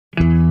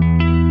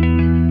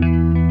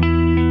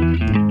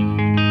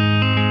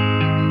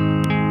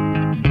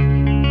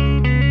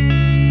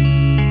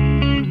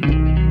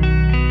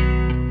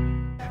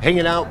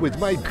hanging out with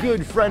my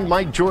good friend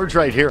Mike George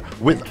right here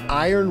with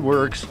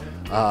Ironworks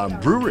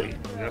Brewery.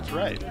 That's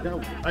right.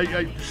 Now,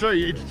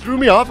 sorry, it threw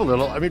me off a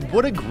little. I mean,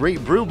 what a great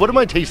brew. What am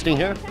I tasting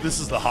here? This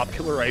is the Hop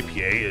Killer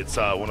IPA. It's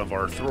one of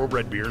our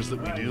thoroughbred beers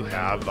that we do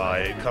have.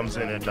 It comes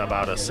in at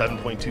about a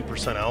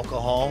 7.2%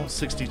 alcohol,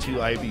 62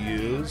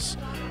 IBUs.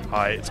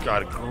 It's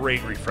got a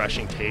great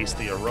refreshing taste.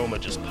 The aroma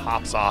just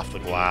pops off the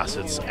glass.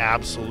 It's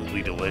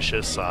absolutely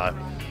delicious.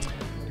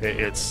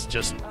 It's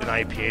just an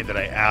IPA that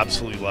I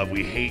absolutely love.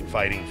 We hate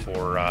fighting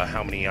for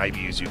how many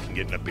IBUs you can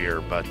get in a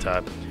beer,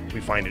 but we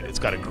find it's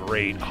got a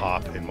great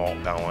hop and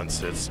malt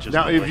balance. It's just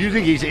now, if you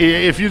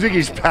think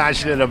he's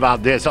passionate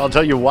about this, I'll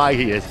tell you why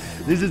he is.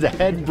 This is the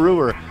head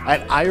brewer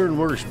at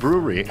Ironworks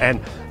Brewery,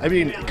 and I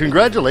mean,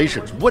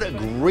 congratulations! What a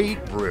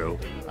great brew!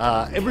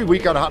 Every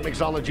week on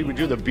Hotmixology, we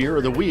do the beer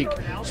of the week.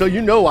 So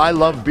you know I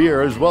love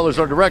beer, as well as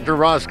our director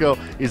Roscoe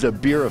is a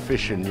beer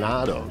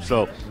aficionado.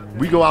 So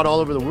we go out all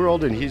over the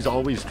world, and he's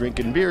always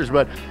drinking beers,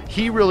 but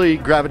he really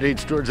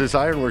gravitates towards this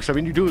Ironworks. I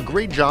mean, you do a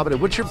great job at it.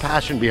 What's your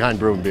passion behind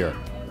brewing beer?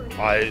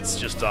 It's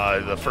just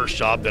the first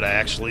job that I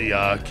actually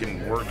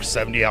can work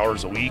 70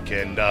 hours a week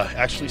and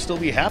actually still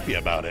be happy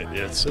about it.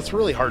 It's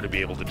really hard to be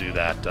able to do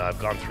that. I've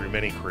gone through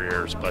many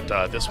careers, but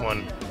this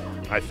one,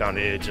 I found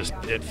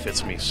it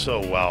fits me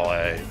so well.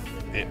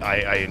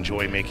 I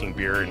enjoy making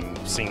beer and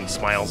seeing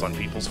smiles on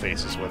people's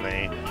faces when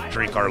they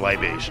drink our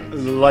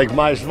libation. Like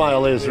my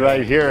smile is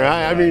right here.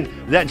 I mean,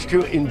 that's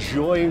true.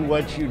 Enjoying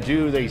what you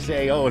do. They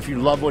say, oh, if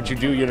you love what you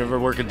do, you never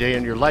work a day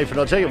in your life. And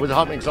I'll tell you, with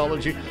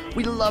Hotmixology,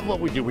 we love what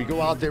we do. We go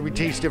out there, we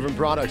taste different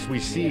products. We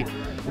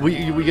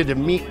get to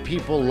meet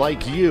people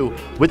like you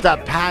with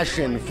that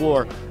passion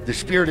for the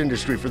spirit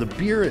industry, for the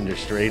beer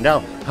industry. Now,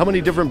 how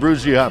many different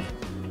brews do you have?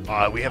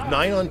 We have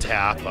 9 on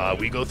tap.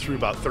 We go through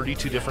about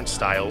 32 different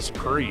styles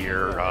per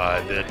year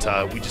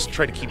that we just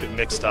try to keep it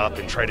mixed up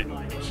and try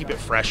to keep it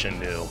fresh and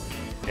new.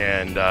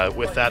 And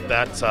with that,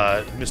 that's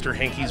Mr.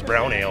 Hankey's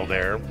Brown Ale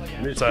there.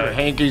 Mr.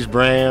 Hankey's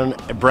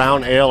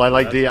Brown Ale. I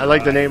like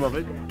the name of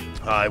it.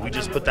 We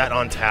just put that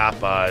on tap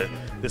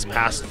this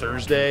past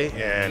Thursday,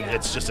 and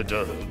it's just a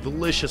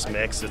delicious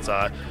mix. It's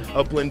a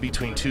blend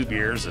between 2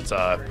 beers. It's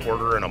a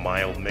porter and a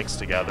mild mixed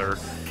together,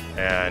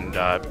 and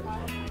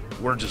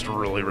we're just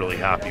really, really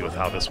happy with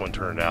how this one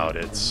turned out.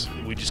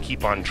 We just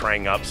keep on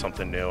trying up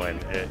something new, and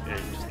it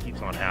just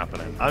keeps on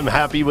happening. I'm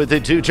happy with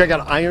it too. Check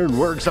out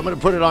Ironworks. I'm going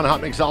to put it on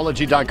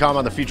Hotmixology.com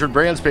on the featured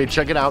brands page.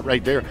 Check it out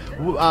right there.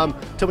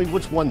 Tell me,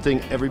 what's one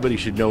thing everybody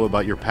should know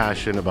about your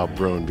passion about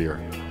brewing beer?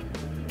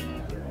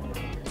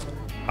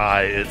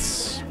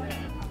 It's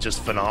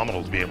just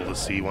phenomenal to be able to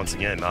see once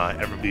again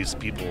everybody's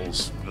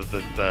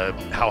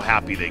how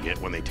happy they get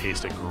when they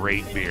taste a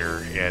great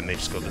beer and they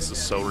just go, this is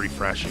so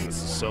refreshing, this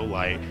is so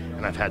light,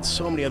 and I've had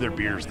so many other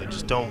beers that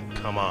just don't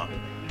come up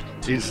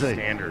to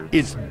standards.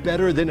 It's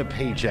better than a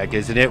paycheck,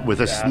 isn't it? With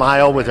a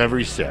smile with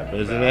every sip,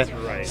 isn't it?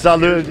 Right.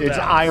 Salute! It's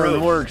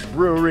Ironworks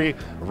Brewery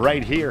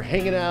right here,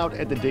 hanging out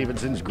at the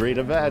Davidson's great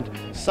event.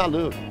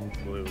 Salute!